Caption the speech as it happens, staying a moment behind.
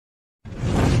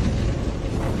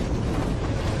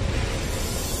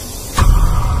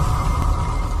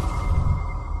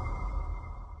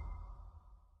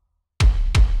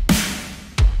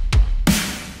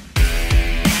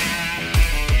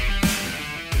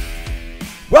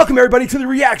Welcome, everybody, to the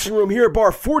reaction room here at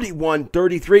Bar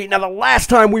 4133. Now, the last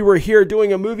time we were here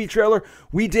doing a movie trailer,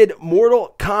 we did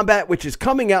Mortal Kombat, which is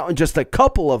coming out in just a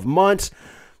couple of months.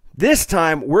 This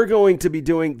time, we're going to be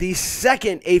doing the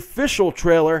second official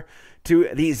trailer to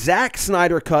the Zack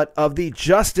Snyder cut of the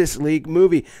Justice League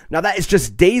movie. Now, that is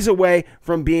just days away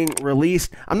from being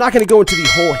released. I'm not going to go into the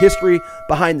whole history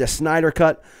behind the Snyder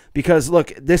cut because,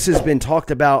 look, this has been talked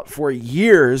about for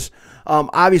years.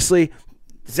 Obviously,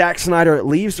 Zack Snyder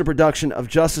leaves the production of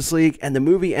Justice League, and the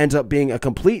movie ends up being a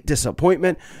complete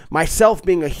disappointment. Myself,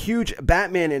 being a huge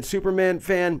Batman and Superman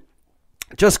fan,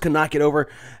 just could not get over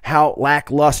how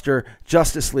lackluster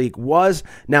Justice League was.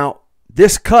 Now,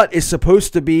 this cut is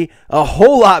supposed to be a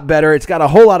whole lot better. It's got a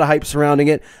whole lot of hype surrounding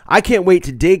it. I can't wait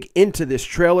to dig into this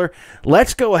trailer.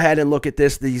 Let's go ahead and look at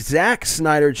this, the Zack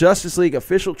Snyder Justice League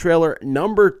official trailer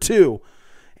number 2.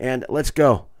 And let's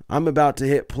go. I'm about to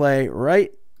hit play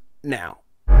right now.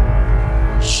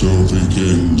 So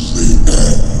begins the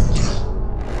end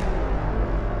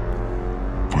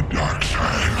for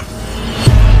Darkseid.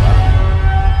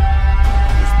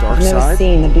 I've never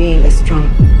seen a being this strong.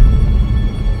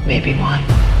 Maybe one.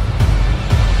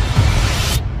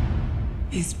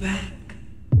 He's back.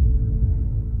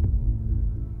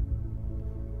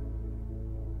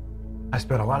 I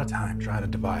spent a lot of time trying to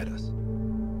divide us.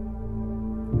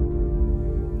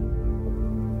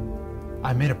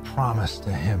 I made a promise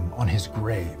to him on his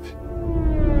grave.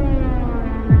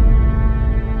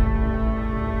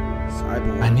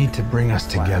 I need to bring us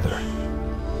together.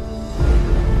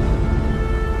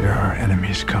 There are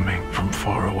enemies coming from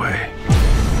far away.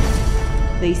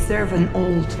 They serve an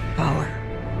old power.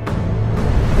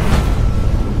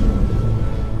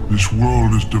 This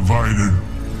world is divided.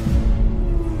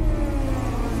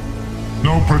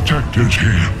 No protectors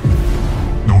here.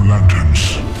 No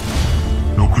lanterns.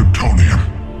 No Kryptonian.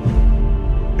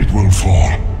 It will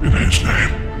fall in his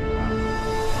name.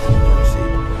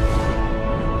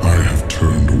 I have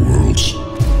turned worlds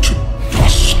to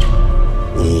dust.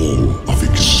 All of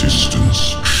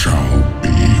existence shall be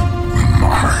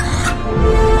mine.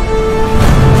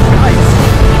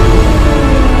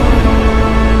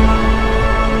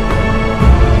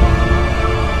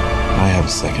 I have a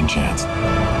second chance.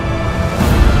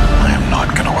 I am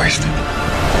not gonna waste it.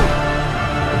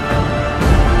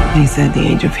 He said the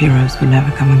age of heroes would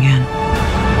never come again.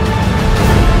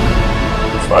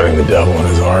 Fighting the devil and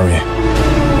his army.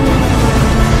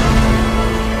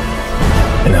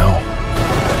 You know,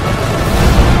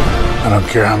 I don't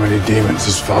care how many demons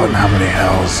he's fought and how many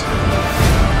hells.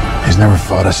 He's never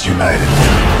fought us united.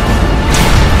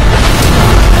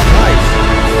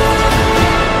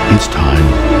 It's time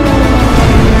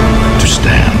to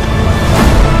stand,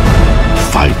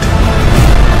 fight.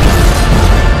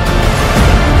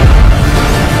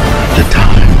 The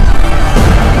time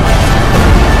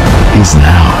is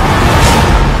now.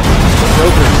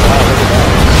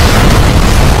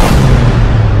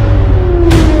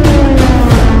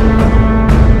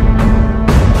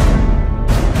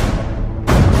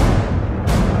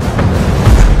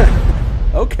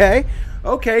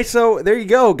 Okay, so there you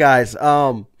go, guys.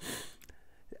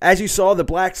 As you saw, the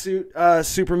black suit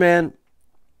Superman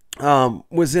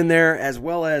was in there, as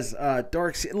well as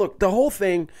Darkseid. Look, the whole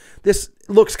thing, this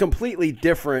looks completely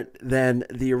different than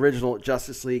the original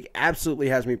Justice League. Absolutely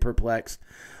has me perplexed.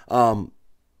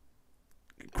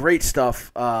 Great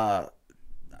stuff.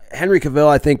 Henry Cavill,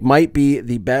 I think, might be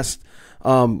the best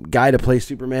guy to play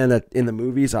Superman in the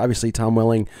movies. Obviously, Tom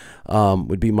Welling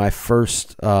would be my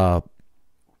first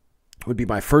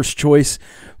choice,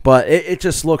 but it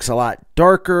just looks a lot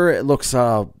darker. It looks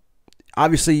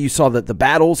obviously, you saw the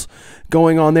battles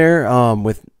going on there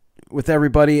with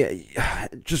everybody.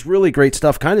 Just really great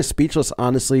stuff. Kind of speechless,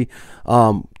 honestly.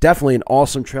 Definitely an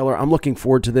awesome trailer. I'm looking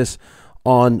forward to this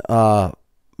on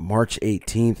March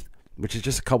 18th, which is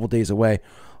just a couple days away,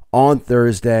 on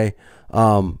Thursday.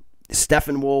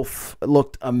 Steppenwolf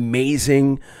looked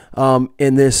amazing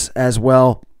in this as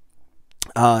well.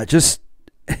 Just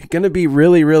going to be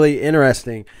really, really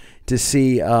interesting to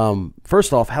see,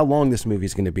 first off, how long this movie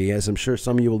is going to be, as I'm sure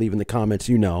some of you will leave in the comments,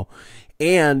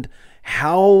 and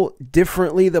how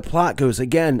differently the plot goes.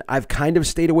 Again, I've kind of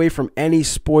stayed away from any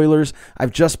spoilers.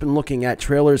 I've just been looking at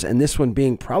trailers, and this one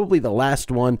being probably the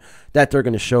last one that they're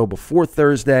going to show before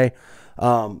Thursday.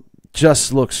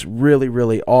 Just looks really,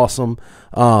 really awesome.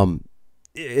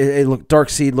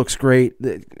 Darkseid looks great.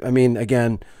 I mean,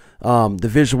 again, the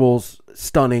visuals,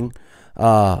 stunning.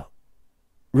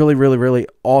 Really, really, really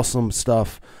awesome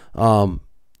stuff.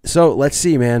 So let's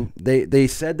see, man. They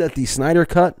said that the Snyder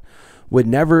cut would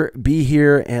never be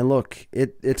here, and look,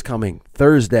 it's coming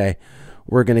Thursday.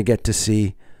 We're gonna get to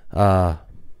see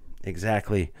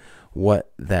exactly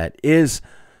what that is.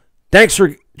 Thanks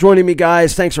for joining me,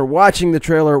 guys. Thanks for watching the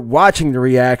trailer, watching the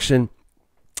reaction.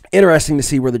 Interesting to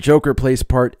see where the Joker plays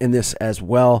part in this as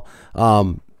well,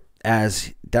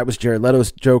 as that was Jared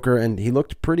Leto's Joker, and he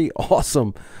looked pretty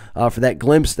awesome for that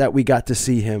glimpse that we got to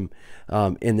see him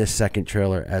in this second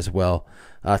trailer as well.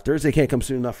 Thursday can't come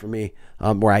soon enough for me,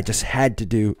 where I just had to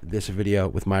do this video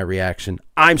with my reaction.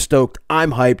 I'm stoked.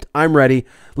 I'm hyped. I'm ready.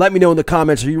 Let me know in the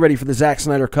comments, are you ready for the Zack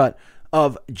Snyder cut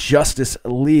of Justice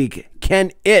League?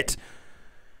 Can it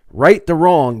right the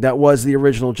wrong that was the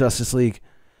original Justice League?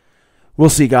 We'll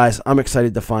see, guys. I'm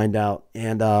excited to find out,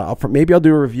 and maybe I'll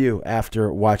do a review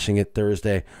after watching it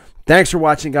Thursday. Thanks for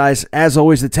watching, guys. As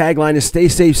always, the tagline is stay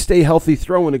safe, stay healthy,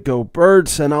 throw in a go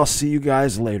birds, and I'll see you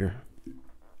guys later.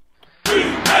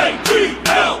 I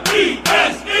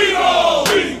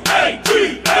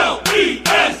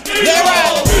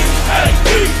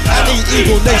need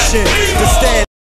Eagle Nation.